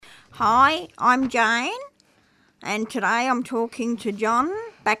Hi, I'm Jane, and today I'm talking to John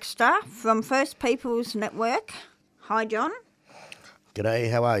Baxter from First Peoples Network. Hi, John. G'day,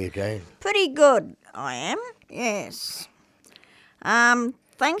 how are you, Jane? Pretty good, I am, yes.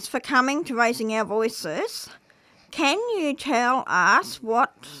 Thanks for coming to Raising Our Voices. Can you tell us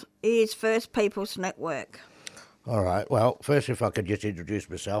what is First Peoples Network? All right, well, first if I could just introduce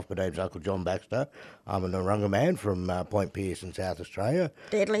myself, my name's Uncle John Baxter. I'm a Narunga man from Point Pearce in South Australia.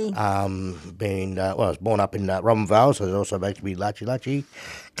 Deadly. I was born up in Robin Vale, so it also makes me Lachi Lachi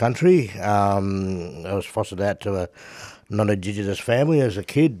country. I was fostered out to a non-Indigenous family as a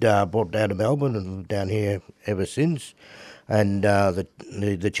kid, brought down to Melbourne and down here ever since. And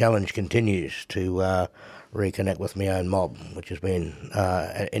the challenge continues to reconnect with my own mob, which has been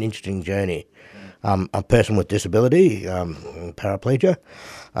an interesting journey. I'm a person with disability, paraplegia.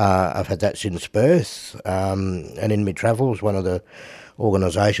 I've had that since birth, and in my travels, one of the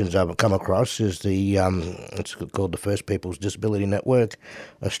organisations I've come across is it's called the First Peoples Disability Network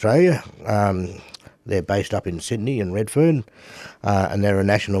Australia. They're based up in Sydney and Redfern, and they're a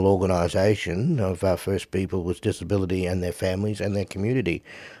national organisation of First People with disability and their families and their community.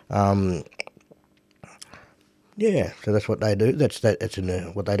 So that's what they do. That's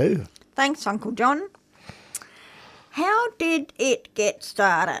what they do. Thanks, Uncle John. How did it get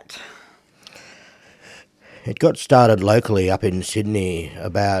started? It got started locally up in Sydney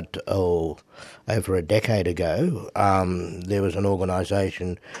about over a decade ago. There was an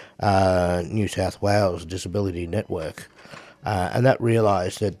organisation, New South Wales Disability Network, and that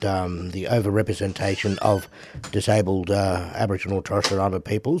realised that the overrepresentation of disabled Aboriginal and Torres Strait Islander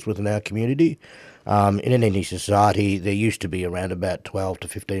peoples within our community. In any society, there used to be around about 12 to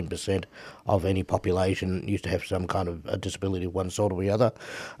 15% of any population used to have some kind of a disability of one sort or the other.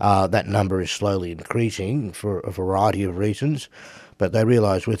 That number is slowly increasing for a variety of reasons, but they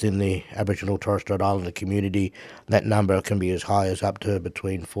realise within the Aboriginal Torres Strait Islander community, that number can be as high as up to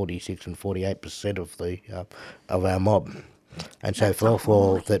between 46 and 48% of our mob. And so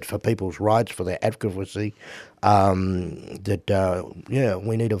for people's rights, for their advocacy, we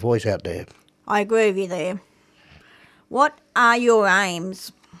need a voice out there. I agree with you there. What are your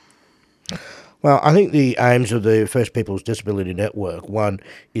aims? Well, I think the aims of the First Peoples Disability Network, one,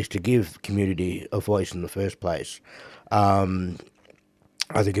 is to give community a voice in the first place. I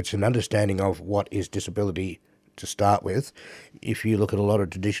think it's an understanding of what is disability to start with. If you look at a lot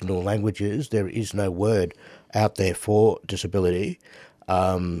of traditional languages, there is no word out there for disability.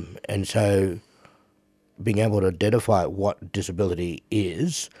 And so being able to identify what disability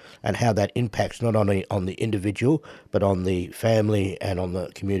is and how that impacts not only on the individual, but on the family and on the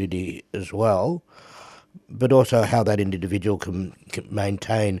community as well, but also how that individual can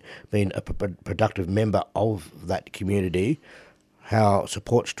maintain being a productive member of that community, how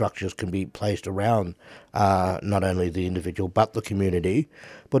support structures can be placed around not only the individual but the community,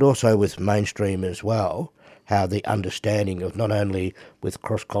 but also with mainstream as well, how the understanding of not only with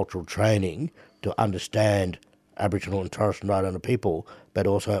cross-cultural training to understand Aboriginal and Torres Strait Islander people, but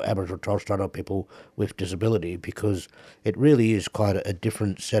also Aboriginal and Torres Strait Islander people with disability, because it really is quite a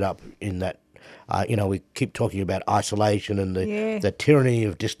different setup in that. We keep talking about isolation and the tyranny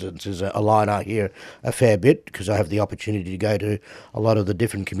of distance is a line I hear a fair bit, because I have the opportunity to go to a lot of the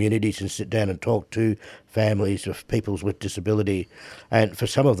different communities and sit down and talk to families of peoples with disability. And for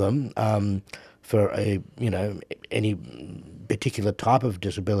some of them, for any particular type of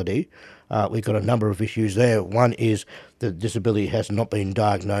disability, we've got a number of issues there. One is the disability has not been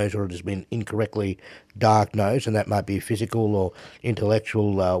diagnosed, or it has been incorrectly diagnosed, and that might be physical or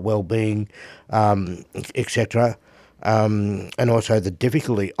intellectual well-being, etc. And also the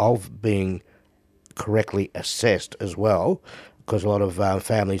difficulty of being correctly assessed as well, because a lot of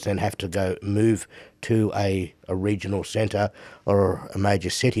families then have to move to a regional centre or a major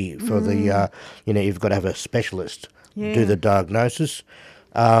city for you've got to have a specialist do the diagnosis.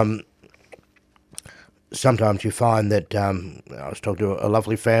 Sometimes you find that, I was talking to a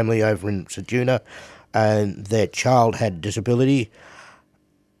lovely family over in Ceduna, and their child had disability,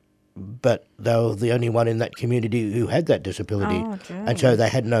 but they were the only one in that community who had that disability. And so they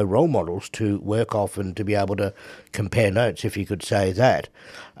had no role models to work off and to be able to compare notes, if you could say that.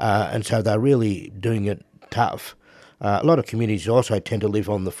 And so they're really doing it tough. A lot of communities also tend to live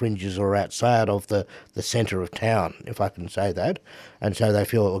on the fringes or outside of the centre of town, if I can say that, and so they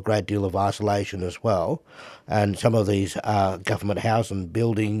feel a great deal of isolation as well. And some of these government housing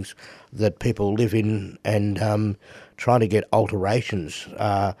buildings that people live in, and trying to get alterations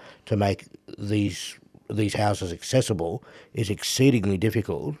to make these these houses accessible is exceedingly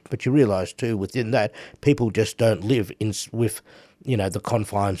difficult. But you realise too, within that, people just don't live with, the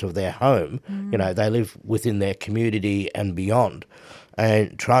confines of their home. They live within their community and beyond.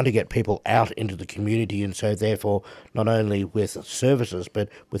 And trying to get people out into the community, and so therefore not only with services but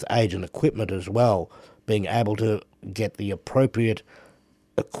with aids and equipment as well, being able to get the appropriate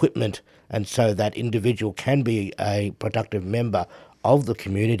equipment, and so that individual can be a productive member of the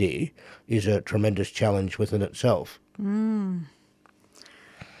community, is a tremendous challenge within itself.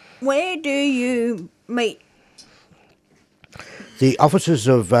 Where do you meet? The offices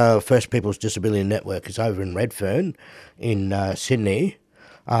of First Peoples Disability Network is over in Redfern in Sydney.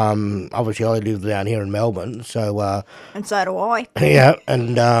 Obviously, I live down here in Melbourne, so... And so do I. Yeah,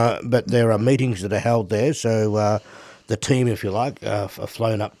 and but there are meetings that are held there, so the team, if you like, are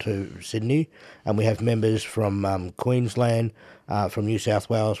flown up to Sydney, and we have members from Queensland, from New South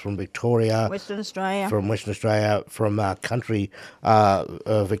Wales, from Victoria, Western Australia. from Western Australia, from country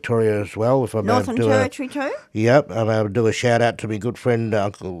Victoria as well. If I'm Northern Territory too? Yep, I'm able to do a shout out to my good friend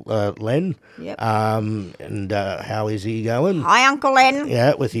Uncle Len. Yep. And how is he going? Hi, Uncle Len.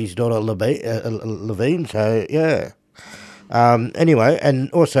 Yeah, with his daughter Levine. So yeah. Anyway,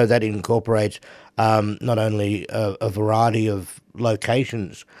 and also that incorporates not only a variety of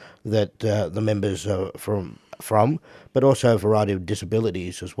locations that the members are from, but also a variety of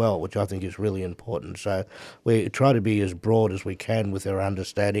disabilities as well, which I think is really important. So we try to be as broad as we can with our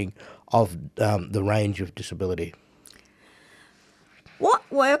understanding of the range of disability. What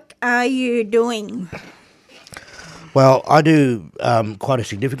work are you doing? Well, I do quite a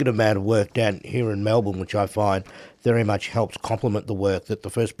significant amount of work down here in Melbourne, which I find very much helps complement the work that the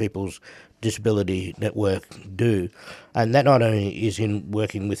First Peoples Disability Network do, and that not only is in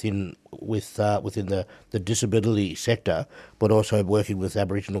working within the disability sector, but also working with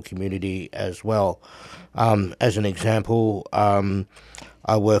Aboriginal community as well. As an example,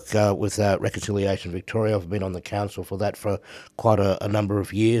 I work with Reconciliation Victoria. I've been on the council for that for quite a number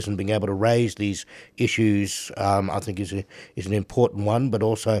of years, and being able to raise these issues, I think, is an important one. But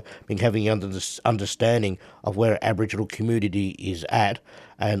also having understanding of where Aboriginal community is at,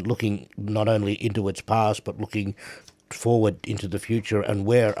 and looking not only into its past, but looking forward into the future, and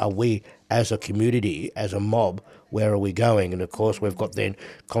where are we as a community, as a mob, where are we going? And of course we've got then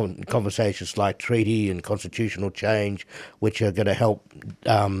conversations like treaty and constitutional change, which are going to help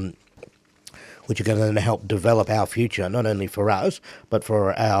develop our future, not only for us, but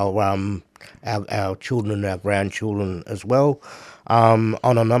for our children and our grandchildren as well. On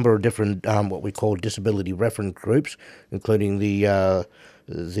a number of different what we call disability reference groups, including the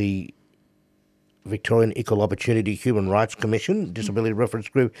Victorian Equal Opportunity Human Rights Commission Disability Reference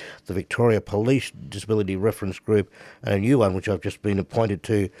Group, the Victoria Police Disability Reference Group, and a new one which I've just been appointed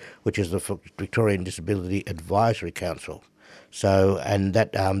to, which is the Victorian Disability Advisory Council. So, and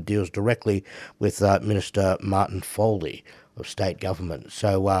that deals directly with Minister Martin Foley of state government.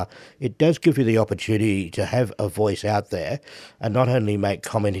 So it does give you the opportunity to have a voice out there, and not only make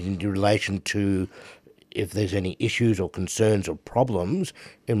comment in relation to if there's any issues or concerns or problems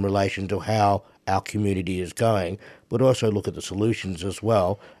in relation to how our community is going, but also look at the solutions as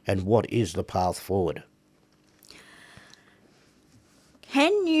well, and what is the path forward.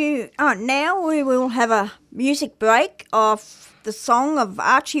 Now we will have a music break of the song of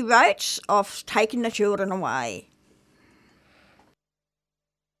Archie Roach of Taking the Children Away.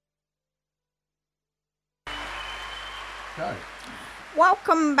 Go.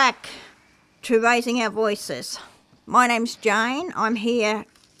 Welcome back to Raising Our Voices. My name's Jane. I'm here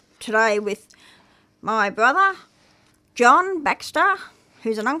today with my brother, John Baxter,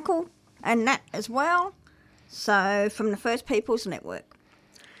 who's an uncle, and Nat as well, so from the First Peoples Network.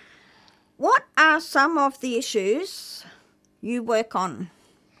 What are some of the issues you work on,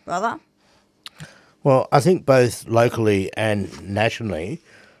 brother? Well, I think both locally and nationally,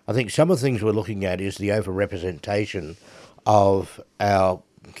 I think some of the things we're looking at is the overrepresentation of our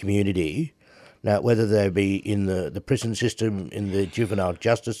community. Now, whether they be in the prison system, in the juvenile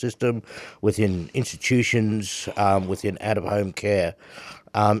justice system, within institutions, within out-of-home care,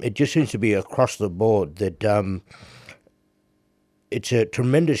 it just seems to be across the board that it's a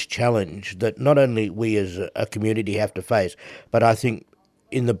tremendous challenge that not only we as a community have to face, but I think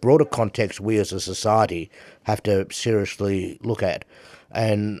in the broader context we as a society have to seriously look at.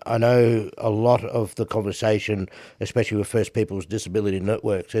 And I know a lot of the conversation, especially with First Peoples Disability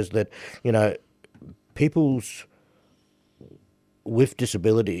Network, says that, peoples with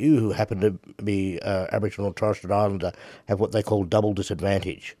disability who happen to be Aboriginal or Torres Strait Islander have what they call double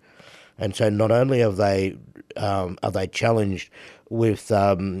disadvantage. And so not only are they challenged with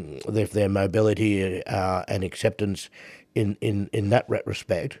their mobility and acceptance in that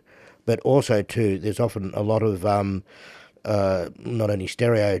respect, but also too there's often a lot of not only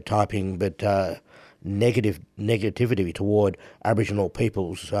stereotyping but negativity toward Aboriginal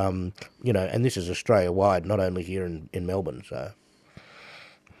peoples, and this is Australia-wide, not only here in Melbourne. So,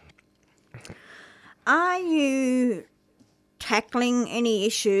 are you tackling any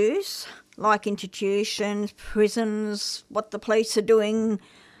issues like institutions, prisons, what the police are doing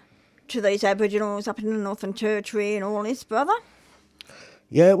to these Aboriginals up in the Northern Territory and all this, brother?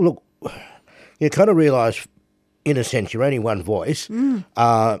 Yeah, look, you kind of realise, in a sense, you're only one voice,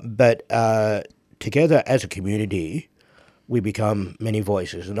 but together as a community, we become many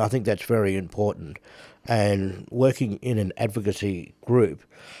voices, and I think that's very important. And working in an advocacy group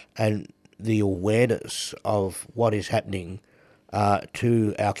and the awareness of what is happening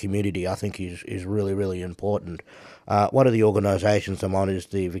to our community, I think is really, really important. One of the organisations I'm on is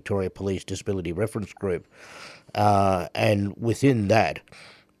the Victoria Police Disability Reference Group, and within that,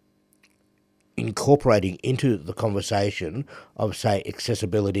 incorporating into the conversation of, say,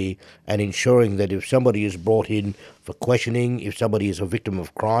 accessibility and ensuring that if somebody is brought in for questioning, if somebody is a victim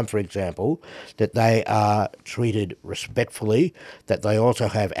of crime, for example, that they are treated respectfully, that they also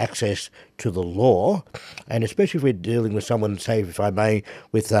have access to the law, and especially if we're dealing with someone, say, if I may,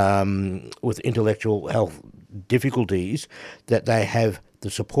 with intellectual health difficulties, that they have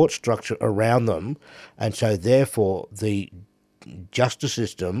the support structure around them, and so therefore the justice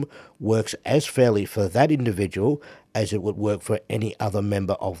system works as fairly for that individual as it would work for any other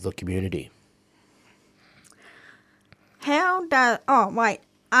member of the community.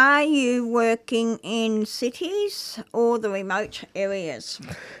 Are you working in cities or the remote areas?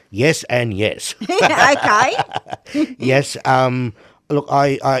 Yes and yes. Okay. Yes. Look,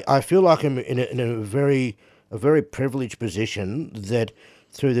 I feel like I'm in a very privileged position that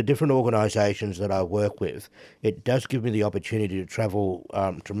through the different organisations that I work with, it does give me the opportunity to travel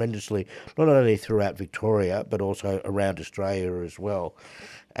tremendously, not only throughout Victoria, but also around Australia as well.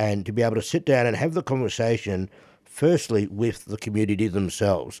 And to be able to sit down and have the conversation, firstly, with the community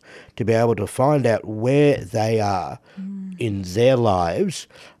themselves, to be able to find out where they are in their lives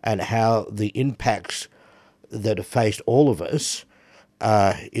and how the impacts that have faced all of us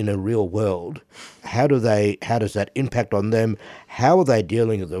in a real world, how does that impact on them? How are they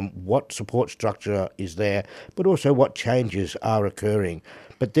dealing with them? What support structure is there? But also what changes are occurring?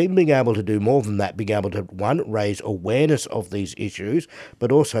 But then being able to do more than that, being able to, one, raise awareness of these issues,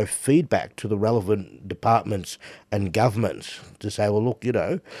 but also feedback to the relevant departments and governments to say, well, look,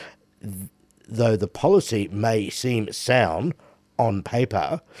 though the policy may seem sound on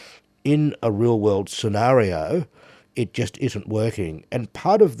paper, in a real world scenario, it just isn't working. And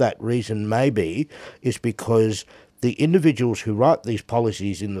part of that reason maybe is because the individuals who write these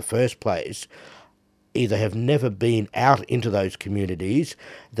policies in the first place either have never been out into those communities,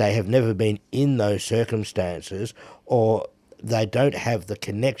 they have never been in those circumstances, or they don't have the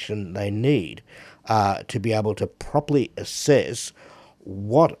connection they need to be able to properly assess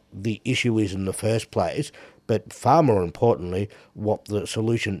what the issue is in the first place, but far more importantly, what the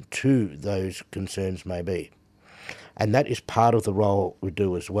solution to those concerns may be. And that is part of the role we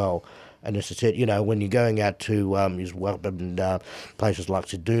do as well. And as I said, when you're going out to places like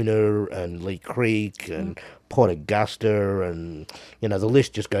Ceduna and Lee Creek and Port Augusta, and the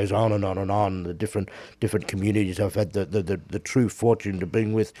list just goes on and on and on. The different communities I've had the true fortune to be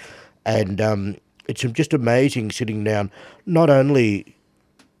with, and it's just amazing sitting down, not only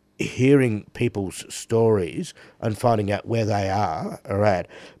hearing people's stories and finding out where they are at,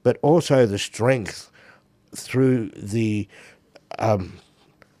 but also the strength through the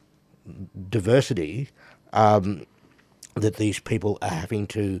diversity that these people are having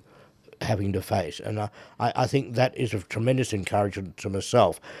to face. And I think that is of tremendous encouragement to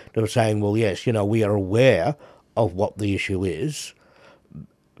myself. They were saying, well, yes, we are aware of what the issue is,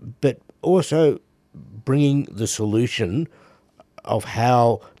 but also bringing the solution of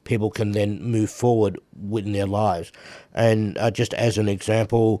how people can then move forward within their lives. And just as an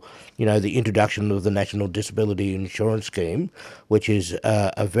example, the introduction of the National Disability Insurance Scheme, which is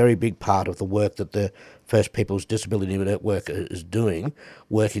a very big part of the work that the First Peoples Disability Network is doing,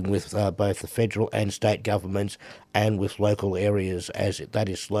 working with both the federal and state governments and with local areas as that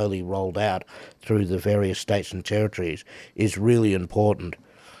is slowly rolled out through the various states and territories, is really important.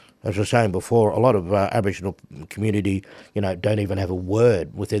 As I was saying before, a lot of Aboriginal community, don't even have a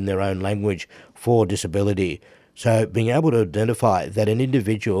word within their own language for disability. So being able to identify that an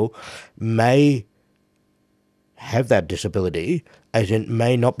individual may have that disability, as in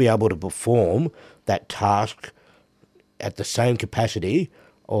may not be able to perform that task at the same capacity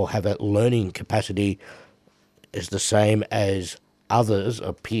or have a learning capacity is the same as others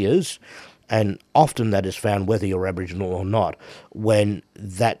or peers, and often that is found whether you're Aboriginal or not, when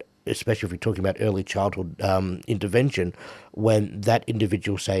that, especially if you're talking about early childhood intervention, when that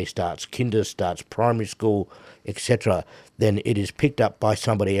individual, say, starts kinder, starts primary school, etc., then it is picked up by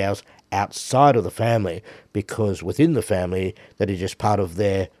somebody else outside of the family, because within the family that is just part of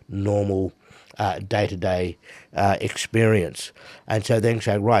their normal day-to-day experience. And so then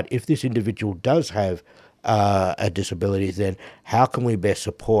say, right, if this individual does have a disability, then how can we best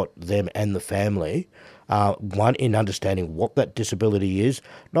support them and the family? One, in understanding what that disability is,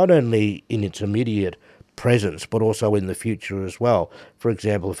 not only in its immediate presence, but also in the future as well. For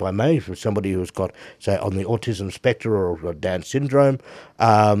example, if I may, for somebody who's got, say, on the autism spectrum or Down syndrome,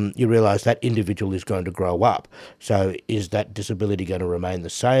 you realise that individual is going to grow up. So is that disability going to remain the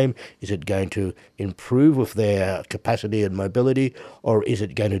same? Is it going to improve with their capacity and mobility, or is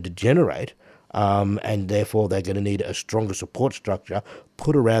it going to degenerate? And therefore they're going to need a stronger support structure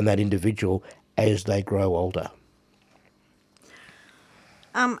put around that individual as they grow older.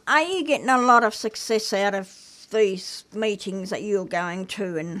 Are you getting a lot of success out of these meetings that you're going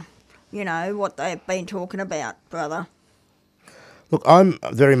to, and, you know, what they've been talking about, brother? Look, I'm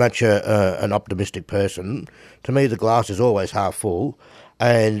very much an optimistic person. To me, the glass is always half full,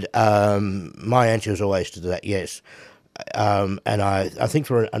 and my answer is always to that, yes. And I think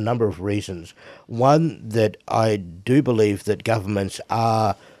for a number of reasons. One, that I do believe that governments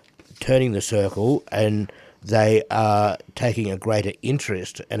are turning the circle, and they are taking a greater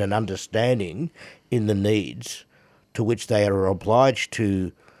interest and an understanding in the needs to which they are obliged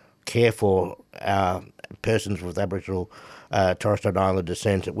to care for persons with Aboriginal, Torres Strait Islander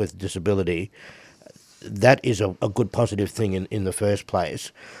descent with disability. That is a good positive thing in the first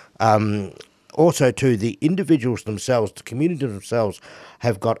place. Also, too, the individuals themselves, the community themselves,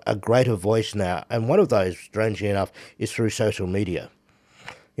 have got a greater voice now. And one of those, strangely enough, is through social media.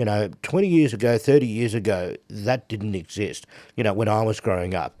 You know, 20 years ago, 30 years ago, that didn't exist, you know, when I was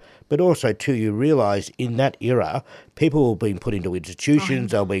growing up. But also, too, you realise in that era, people were being put into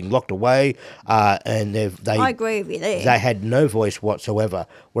institutions, they were being locked away, and I agree with you there. They had no voice whatsoever.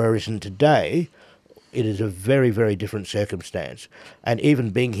 Whereas in today, it is a very, very different circumstance. And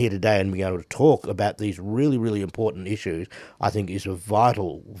even being here today and being able to talk about these really, really important issues, I think is a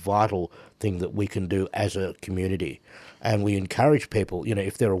vital, vital thing that we can do as a community. And we encourage people, you know,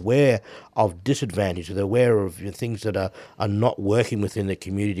 if they're aware of disadvantage, if they're aware of things that are not working within the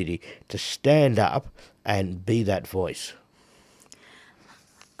community, to stand up and be that voice.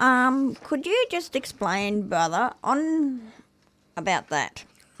 Could you just explain, brother, about that?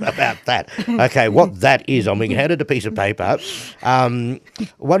 About that. Okay, what that is, I'm being handed a piece of paper. One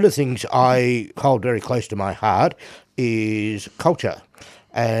of the things I hold very close to my heart is culture.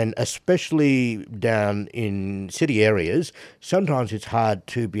 And especially down in city areas, sometimes it's hard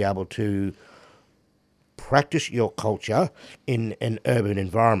to be able to practice your culture in an urban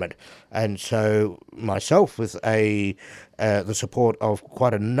environment. And so myself, with the support of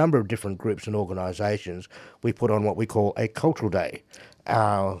quite a number of different groups and organisations, we put on what we call a cultural day.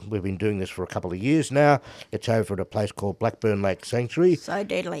 We've been doing this for a couple of years now. It's over at a place called Blackburn Lake Sanctuary. So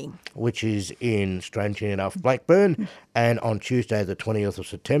deadly. Which is in, strangely enough, Blackburn. And on Tuesday, the 20th of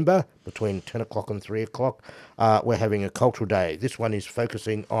September, between 10 o'clock and 3 o'clock, we're having a cultural day. This one is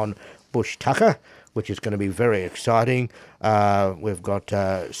focusing on Bush Tucker, which is going to be very exciting. We've got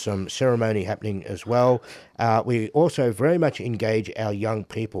some ceremony happening as well. We also very much engage our young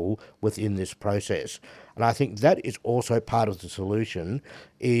people within this process. And I think that is also part of the solution,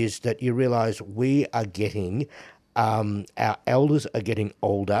 is that you realise we are getting, our elders are getting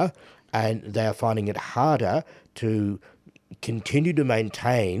older, and they are finding it harder to continue to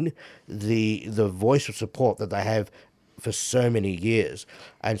maintain the voice of support that they have for so many years.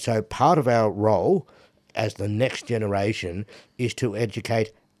 And so part of our role as the next generation is to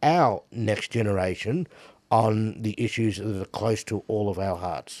educate our next generation on the issues that are close to all of our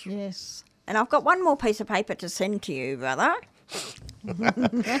hearts. Yes. And I've got one more piece of paper to send to you, brother.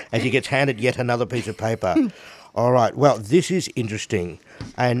 As he gets handed yet another piece of paper. All right. Well, this is interesting,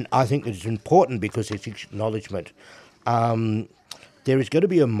 and I think it's important because it's acknowledgement. There is going to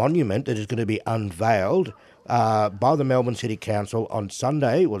be a monument that is going to be unveiled by the Melbourne City Council on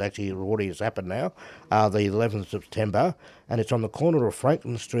Sunday. Well, actually, it already has happened now, the 11th of September, and it's on the corner of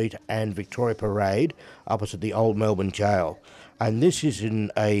Franklin Street and Victoria Parade, opposite the old Melbourne Jail. And this is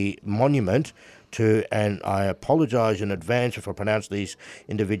in a monument to, and I apologise in advance if I pronounce these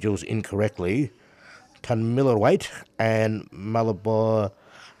individuals incorrectly, Tunmillerwaite and Malabor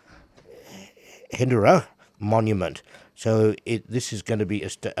Hendera Monument. So this is going to be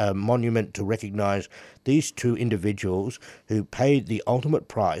a monument to recognise these two individuals who paid the ultimate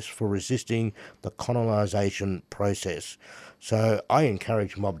price for resisting the colonisation process. So I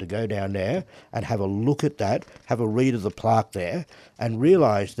encourage Mob to go down there and have a look at that, have a read of the plaque there, and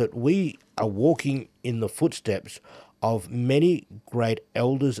realise that we are walking in the footsteps of many great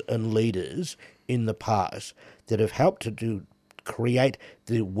elders and leaders in the past that have helped to create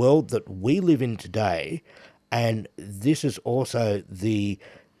the world that we live in today. And this is also the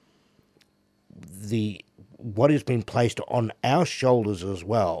what has been placed on our shoulders as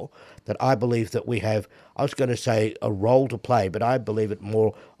well, that I believe that we have, I was going to say a role to play, but I believe it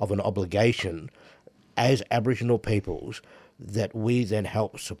more of an obligation as Aboriginal peoples, that we then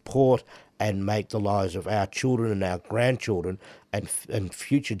help support and make the lives of our children and our grandchildren and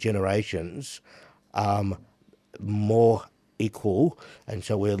future generations more equal. And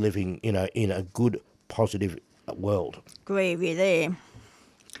so we're living, in a good, positive world. Agree with you there.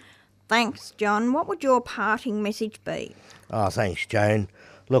 Thanks, John. What would your parting message be? Oh, thanks, Jane.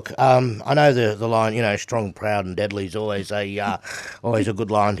 Look, I know the line, strong, proud and deadly is always a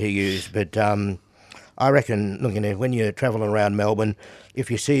good line to use, but I reckon, look, when you're travelling around Melbourne,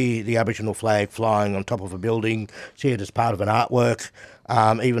 if you see the Aboriginal flag flying on top of a building, see it as part of an artwork,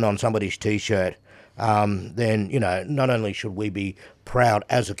 even on somebody's T-shirt, then, not only should we be proud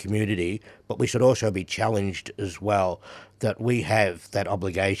as a community, but we should also be challenged as well, that we have that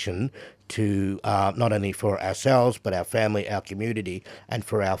obligation to not only for ourselves, but our family, our community, and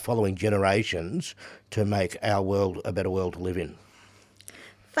for our following generations to make our world a better world to live in.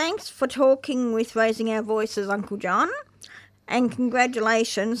 Thanks for talking with Raising Our Voices, Uncle John, and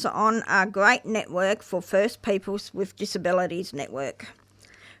congratulations on our great network for First Peoples with Disabilities Network.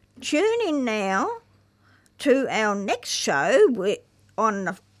 Tune in now to our next show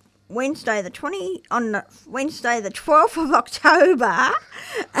on Wednesday the 12th of October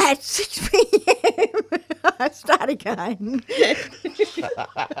at 6 p.m. I start again.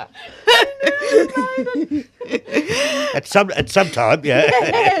 At some time,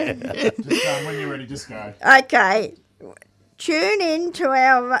 yeah. Just when you're ready, just go. Okay. Tune in to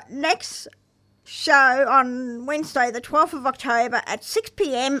our next show on Wednesday the 12th of October at 6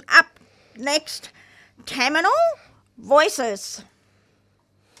 p.m. Up next, Taminal Voices.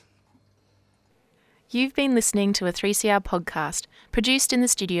 You've been listening to a 3CR podcast produced in the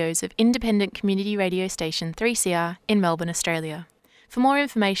studios of independent community radio station 3CR in Melbourne, Australia. For more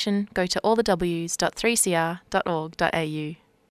information, go to allthews.3cr.org.au.